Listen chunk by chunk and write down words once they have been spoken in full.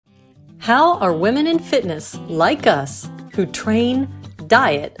How are women in fitness like us, who train,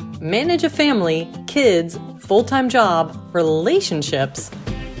 diet, manage a family, kids, full-time job, relationships,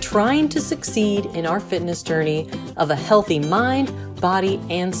 trying to succeed in our fitness journey of a healthy mind, body,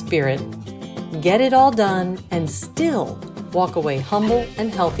 and spirit, get it all done and still walk away humble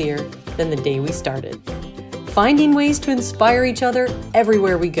and healthier than the day we started? Finding ways to inspire each other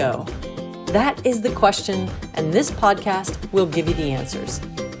everywhere we go. That is the question, and this podcast will give you the answers.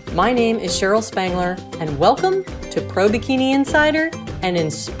 My name is Cheryl Spangler, and welcome to Pro Bikini Insider and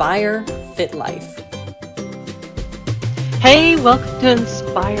Inspire Fit Life. Hey, welcome to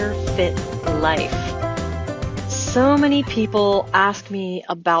Inspire Fit Life. So many people ask me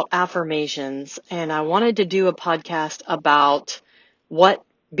about affirmations, and I wanted to do a podcast about what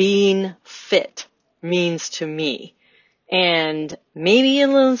being fit means to me. And maybe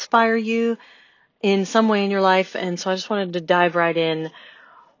it'll inspire you in some way in your life. And so I just wanted to dive right in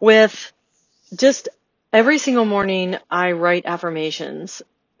with just every single morning I write affirmations.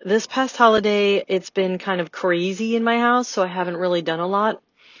 This past holiday, it's been kind of crazy in my house, so I haven't really done a lot.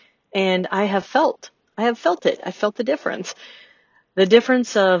 And I have felt it. I felt the difference. The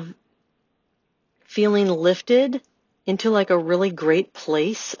difference of feeling lifted into like a really great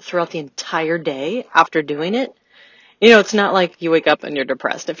place throughout the entire day after doing it. You know, it's not like you wake up and you're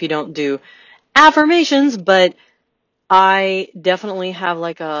depressed if you don't do affirmations, but I definitely have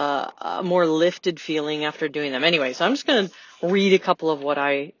like a more lifted feeling after doing them. Anyway, so I'm just going to read a couple of what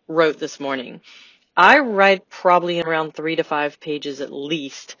I wrote this morning. I write probably around 3 to 5 pages at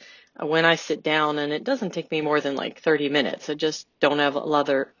least when I sit down, and it doesn't take me more than like 30 minutes. I just don't have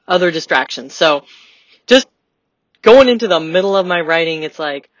other distractions. So just going into the middle of my writing, it's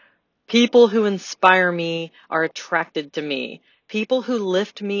like, people who inspire me are attracted to me. People who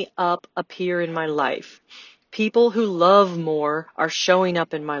lift me up appear in my life. People who love more are showing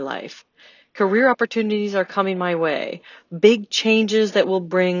up in my life. Career opportunities are coming my way. Big changes that will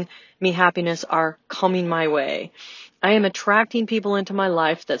bring me happiness are coming my way. I am attracting people into my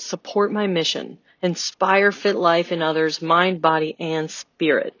life that support my mission, inspire fit life in others, mind, body, and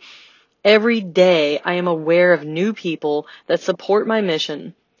spirit. Every day I am aware of new people that support my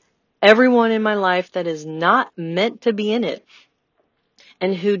mission. Everyone in my life that is not meant to be in it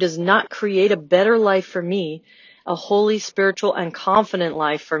and who does not create a better life for me, a holy, spiritual, and confident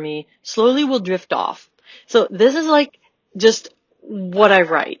life for me, slowly will drift off. So this is like just what I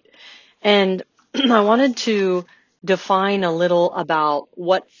write. And I wanted to define a little about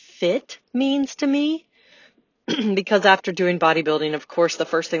what fit means to me, because after doing bodybuilding, of course, the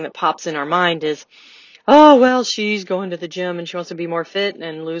first thing that pops in our mind is, oh, well, she's going to the gym and she wants to be more fit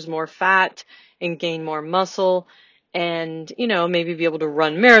and lose more fat and gain more muscle and, you know, maybe be able to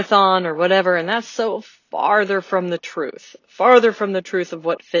run marathon or whatever. And that's so farther from the truth of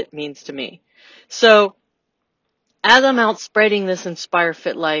what fit means to me. So as I'm out spreading this Inspire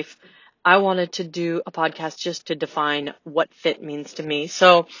Fit Life, I wanted to do a podcast just to define what fit means to me.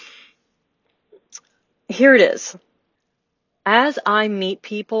 So here it is. As I meet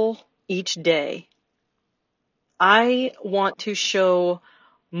people each day, I want to show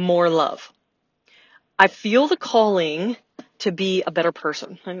more love. I feel the calling to be a better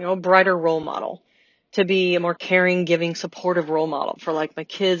person, a brighter role model, to be a more caring, giving, supportive role model for like my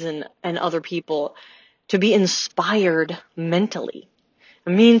kids and other people, to be inspired mentally. It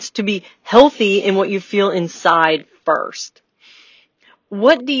means to be healthy in what you feel inside first.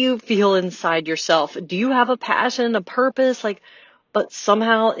 What do you feel inside yourself? Do you have a passion, a purpose, but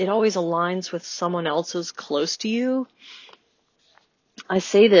somehow it always aligns with someone else's close to you? I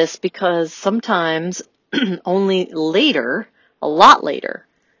say this because sometimes only later, a lot later,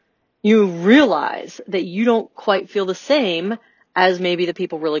 you realize that you don't quite feel the same as maybe the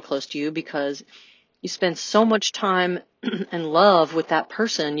people really close to you because you spend so much time and love with that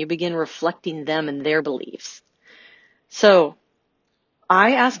person, you begin reflecting them and their beliefs. So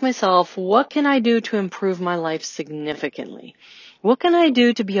I ask myself, what can I do to improve my life significantly? What can I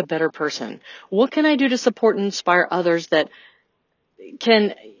do to be a better person? What can I do to support and inspire others that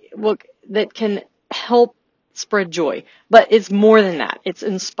can help spread joy? But it's more than that. It's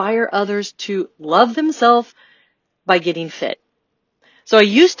inspire others to love themselves by getting fit. So I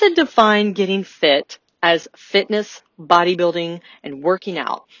used to define getting fit as fitness, bodybuilding, and working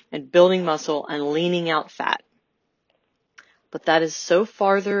out, and building muscle and leaning out fat. But that is so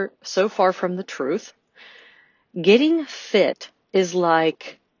far from the truth. Getting fit is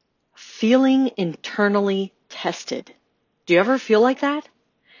like feeling internally tested. Do you ever feel like that?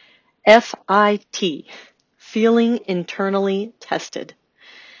 FIT, feeling internally tested.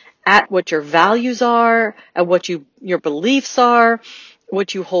 At what your values are, at what your beliefs are,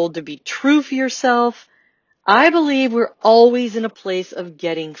 what you hold to be true for yourself. I believe we're always in a place of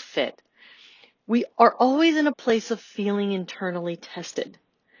getting fit. We are always in a place of feeling internally tested.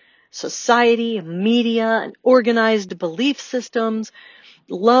 Society, media, and organized belief systems,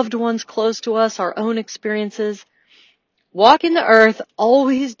 loved ones close to us, our own experiences, walk in the earth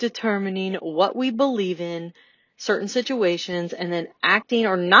always determining what we believe in certain situations and then acting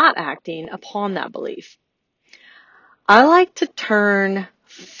or not acting upon that belief. I like to turn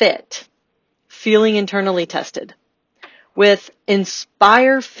fit, feeling internally tested, with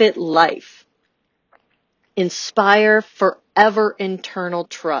Inspire Fit Life. Inspire forever internal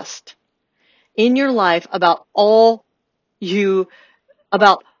trust in your life about all you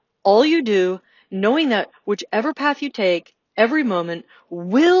do, knowing that whichever path you take, every moment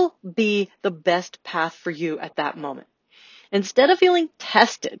will be the best path for you at that moment. Instead of feeling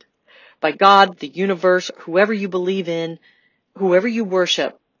tested by God, the universe, whoever you believe in, whoever you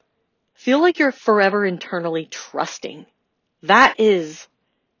worship, feel like you're forever internally trusting. That just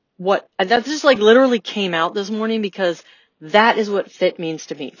like literally came out this morning because that is what fit means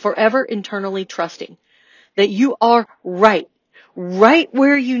to me. Forever internally trusting that you are right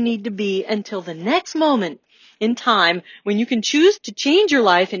where you need to be until the next moment in time when you can choose to change your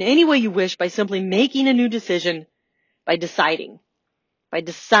life in any way you wish by simply making a new decision, by deciding.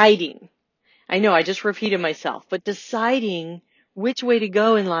 I know I just repeated myself, but deciding which way to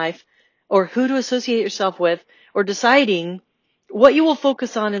go in life or who to associate yourself with, or deciding what you will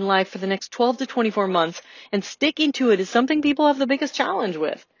focus on in life for the next 12 to 24 months and sticking to it is something people have the biggest challenge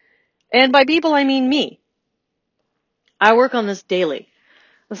with. And by people, I mean me. I work on this daily.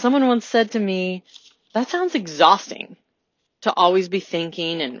 Someone once said to me, that sounds exhausting to always be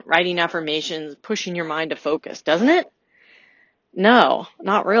thinking and writing affirmations, pushing your mind to focus, doesn't it? No,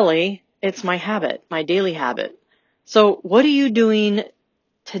 not really. It's my habit, my daily habit. So what are you doing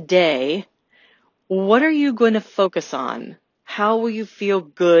today? What are you going to focus on? How will you feel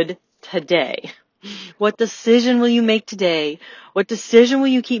good today? What decision will you make today? What decision will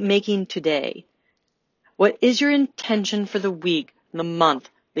you keep making today? What is your intention for the week, the month,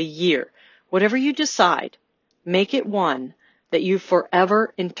 the year? Whatever you decide, make it one that you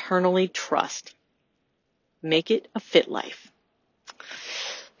forever internally trust. Make it a fit life.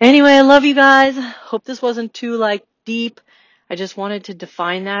 Anyway, I love you guys. Hope this wasn't too deep. I just wanted to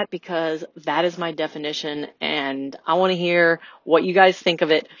define that because that is my definition and I want to hear what you guys think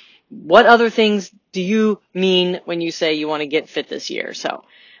of it. What other things do you mean when you say you want to get fit this year? So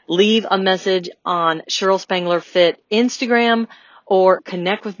leave a message on Cheryl Spangler Fit Instagram or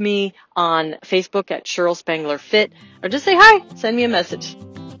connect with me on Facebook at Cheryl Spangler Fit or just say hi, send me a message.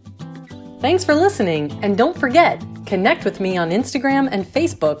 Thanks for listening, and don't forget, connect with me on Instagram and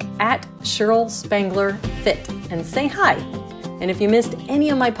Facebook at Cheryl Spangler Fit and say hi. And if you missed any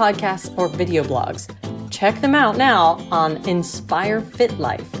of my podcasts or video blogs, check them out now on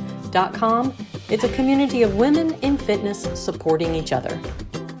inspirefitlife.com. It's a community of women in fitness supporting each other.